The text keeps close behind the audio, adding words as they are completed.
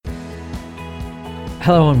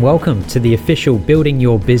Hello and welcome to the official Building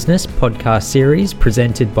Your Business podcast series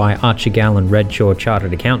presented by Archegall and Redshaw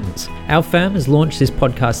Chartered Accountants. Our firm has launched this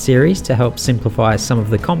podcast series to help simplify some of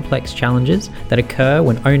the complex challenges that occur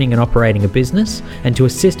when owning and operating a business, and to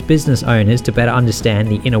assist business owners to better understand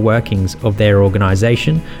the inner workings of their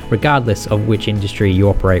organisation, regardless of which industry you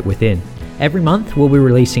operate within. Every month, we'll be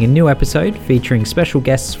releasing a new episode featuring special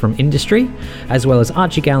guests from industry, as well as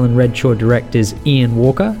Archegall and Redshaw directors Ian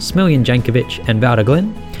Walker, Smiljan Jankovic and Valda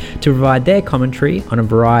Glynn, to provide their commentary on a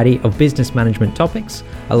variety of business management topics,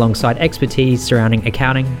 alongside expertise surrounding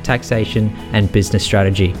accounting, taxation and business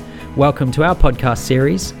strategy. Welcome to our podcast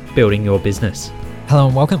series, Building Your Business. Hello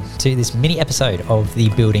and welcome to this mini episode of the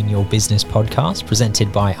Building Your Business podcast presented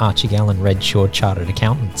by Archegall and Redshaw Chartered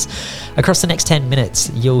Accountants. Across the next 10 minutes,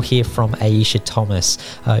 you'll hear from Aisha Thomas,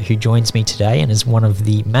 who joins me today and is one of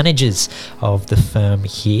the managers of the firm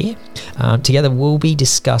here. Together, we'll be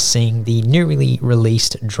discussing the newly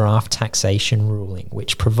released draft taxation ruling,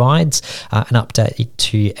 which provides an update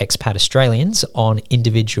to expat Australians on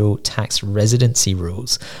individual tax residency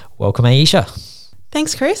rules. Welcome, Aisha.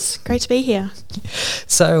 Thanks, Chris. Great to be here.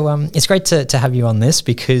 So it's great to have you on this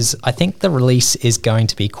because I think the release is going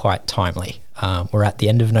to be quite timely. We're at the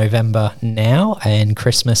end of November now and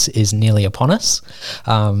Christmas is nearly upon us.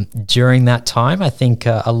 During that time, I think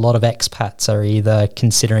a lot of expats are either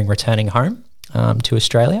considering returning home to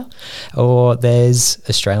Australia, or there's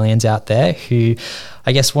Australians out there who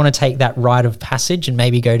I guess want to take that rite of passage and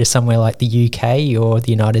maybe go to somewhere like the UK or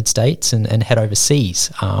the United States and head overseas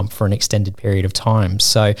for an extended period of time.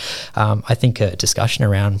 So I think a discussion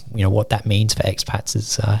around what that means for expats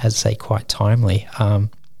is, as I say, quite timely.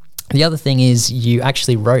 The other thing is you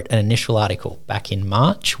actually wrote an initial article back in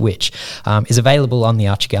March, which is available on the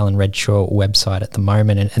Archegall and Redshaw website at the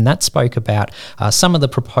moment, and that spoke about some of the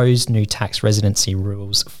proposed new tax residency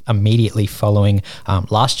rules immediately following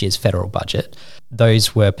last year's federal budget.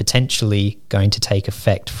 Those were potentially going to take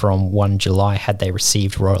effect from 1 July had they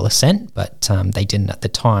received royal assent, but they didn't at the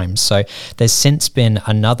time. So there's since been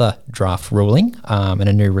another draft ruling and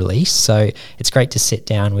a new release. So it's great to sit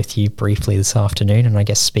down with you briefly this afternoon and I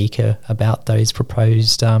guess speak about those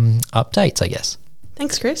proposed updates, I guess.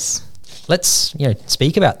 Thanks, Chris. Let's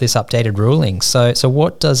speak about this updated ruling. So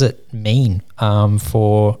what does it mean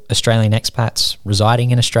for Australian expats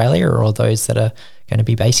residing in Australia or those that are going to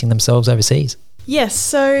be basing themselves overseas? Yes,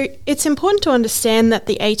 so it's important to understand that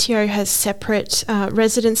the ATO has separate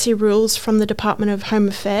residency rules from the Department of Home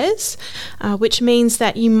Affairs, which means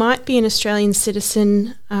that you might be an Australian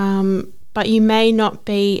citizen, but you may not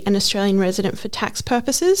be an Australian resident for tax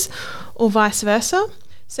purposes, or vice versa.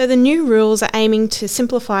 So the new rules are aiming to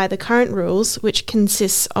simplify the current rules, which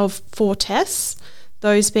consists of 4 tests,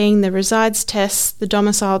 those being the resides test, the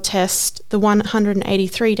domicile test, the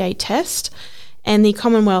 183-day test, and the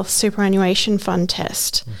Commonwealth Superannuation Fund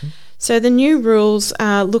test. Mm-hmm. So the new rules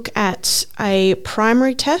look at a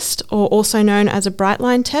primary test, or also known as a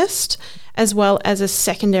Brightline test, as well as a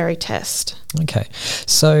secondary test. Okay,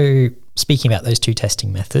 so speaking about those two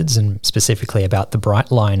testing methods and specifically about the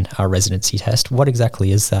Brightline residency test, what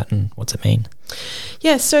exactly is that and what's it mean?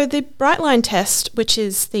 Yeah, so the Brightline test, which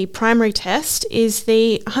is the primary test, is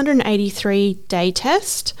the 183-day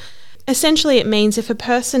test. Essentially, it means if a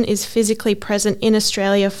person is physically present in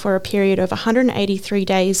Australia for a period of 183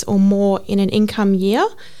 days or more in an income year,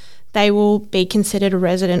 they will be considered a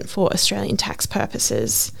resident for Australian tax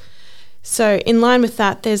purposes. So in line with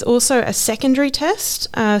that, there's also a secondary test.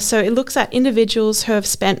 So it looks at individuals who have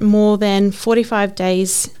spent more than 45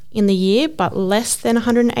 days in the year, but less than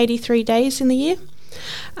 183 days in the year.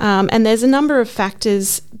 And there's a number of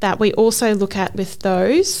factors that we also look at with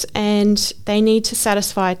those, and they need to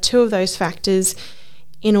satisfy 2 of those factors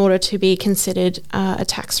in order to be considered a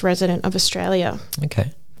tax resident of Australia.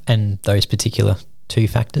 Okay. And those particular 2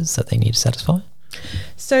 factors that they need to satisfy?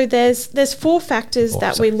 So there's 4 factors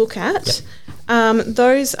that we look at. Yep.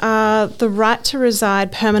 Those are the right to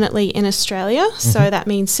reside permanently in Australia. Mm-hmm. So that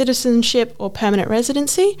means citizenship or permanent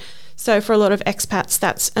residency. So for a lot of expats,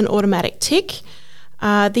 that's an automatic tick.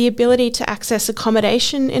 The ability to access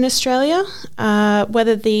accommodation in Australia,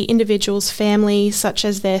 whether the individual's family, such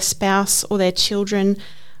as their spouse or their children,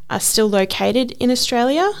 are still located in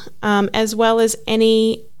Australia, as well as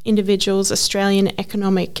any individual's Australian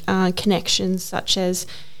economic connections, such as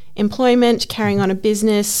employment, carrying on a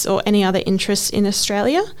business, or any other interests in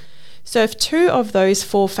Australia. So if 2 of those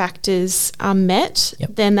 4 factors are met, yep,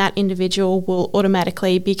 then that individual will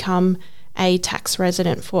automatically become a tax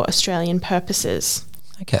resident for Australian purposes.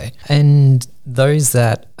 Okay. And those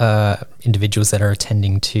that individuals that are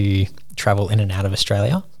intending to travel in and out of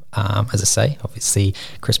Australia, As I say, obviously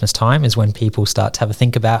Christmas time is when people start to have a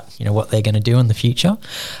think about, what they're going to do in the future.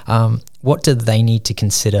 What do they need to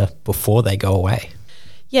consider before they go away?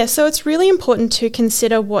 Yeah, so it's really important to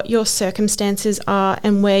consider what your circumstances are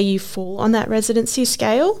and where you fall on that residency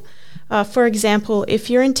scale. For example, if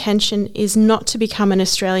your intention is not to become an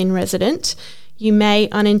Australian resident, you may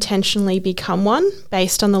unintentionally become one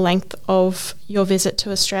based on the length of your visit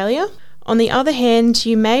to Australia. On the other hand,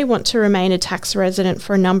 you may want to remain a tax resident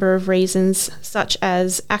for a number of reasons, such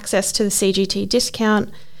as access to the CGT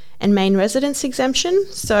discount and main residence exemption.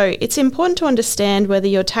 So it's important to understand whether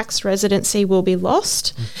your tax residency will be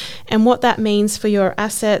lost and what that means for your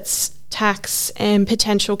assets, tax and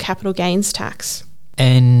potential capital gains tax.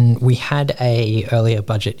 And we had a earlier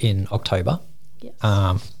budget in October.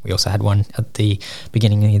 Yes. We also had one at the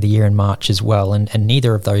beginning of the year in March as well, and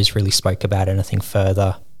neither of those really spoke about anything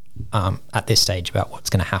further at this stage about what's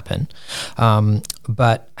going to happen.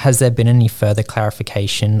 But has there been any further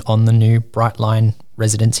clarification on the new Brightline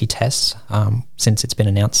residency tests since it's been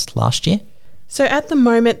announced last year? So at the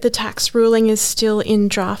moment, the tax ruling is still in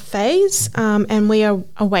draft phase, and we are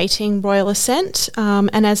awaiting royal assent.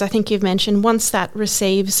 And as I think you've mentioned, once that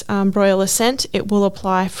receives royal assent, it will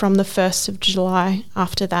apply from the 1st of July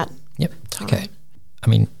after that. Yep. Time. Okay. I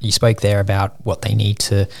mean, you spoke there about what they need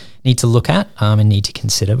to look at and need to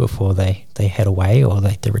consider before they head away or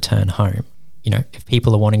they return home. If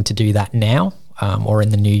people are wanting to do that now or in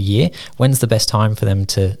the new year, when's the best time for them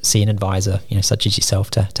to see an advisor, such as yourself,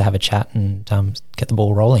 to have a chat and get the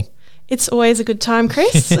ball rolling? It's always a good time,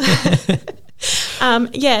 Chris.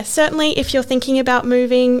 Certainly if you're thinking about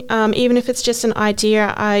moving, even if it's just an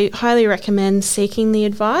idea, I highly recommend seeking the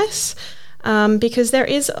advice. Because there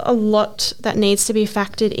is a lot that needs to be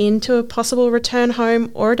factored into a possible return home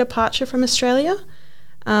or a departure from Australia.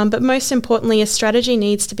 But most importantly, a strategy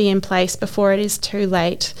needs to be in place before it is too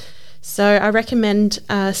late. So I recommend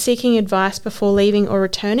seeking advice before leaving or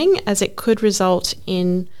returning, as it could result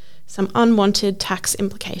in some unwanted tax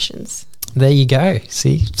implications. There you go.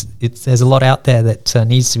 See, there's a lot out there that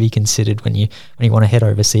needs to be considered when you want to head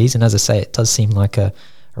overseas. And as I say, it does seem like a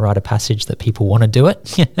rite of passage that people want to do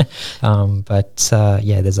it. But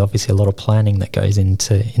there's obviously a lot of planning that goes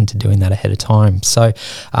into doing that ahead of time. So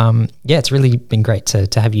it's really been great to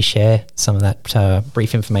have you share some of that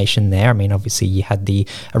brief information there. I mean, obviously you had the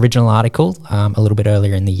original article a little bit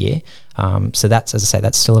earlier in the year. So that's, as I say,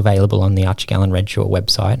 that's still available on the Archie Gallen Redshaw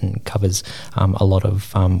website and covers a lot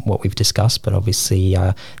of what we've discussed. But obviously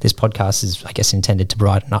this podcast is, I guess, intended to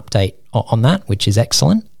provide an update on that, which is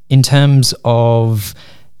excellent. In terms of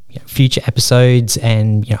future episodes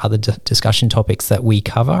and other discussion topics that we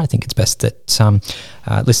cover, I think it's best that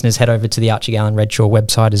listeners head over to the Archie Gallen Redshaw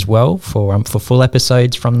website as well for full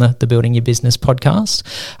episodes from the Building Your Business podcast.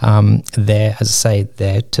 They're, as I say,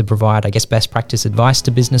 there to provide, I guess, best practice advice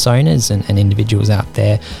to business owners and individuals out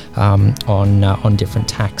there on different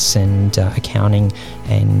tax and accounting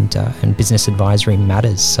and business advisory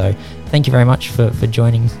matters. So thank you very much for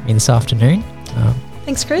joining me this afternoon.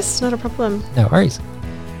 Thanks, Chris. Not a problem. No worries.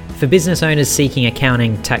 For business owners seeking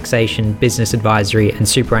accounting, taxation, business advisory and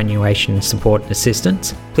superannuation support and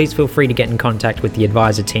assistance, please feel free to get in contact with the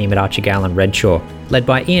advisor team at Archie Gallen Redshaw. Led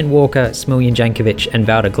by Ian Walker, Smiljan Jankovic and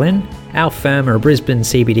Valda Glenn, our firm are a Brisbane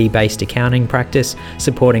CBD-based accounting practice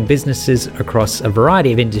supporting businesses across a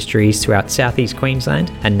variety of industries throughout Southeast Queensland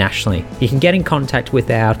and nationally. You can get in contact with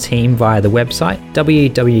our team via the website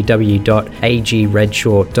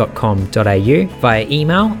www.agredshaw.com.au, via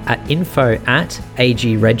email at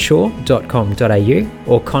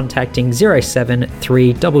info@agredshaw.com.au or contacting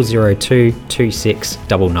 073 002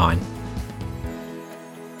 2699.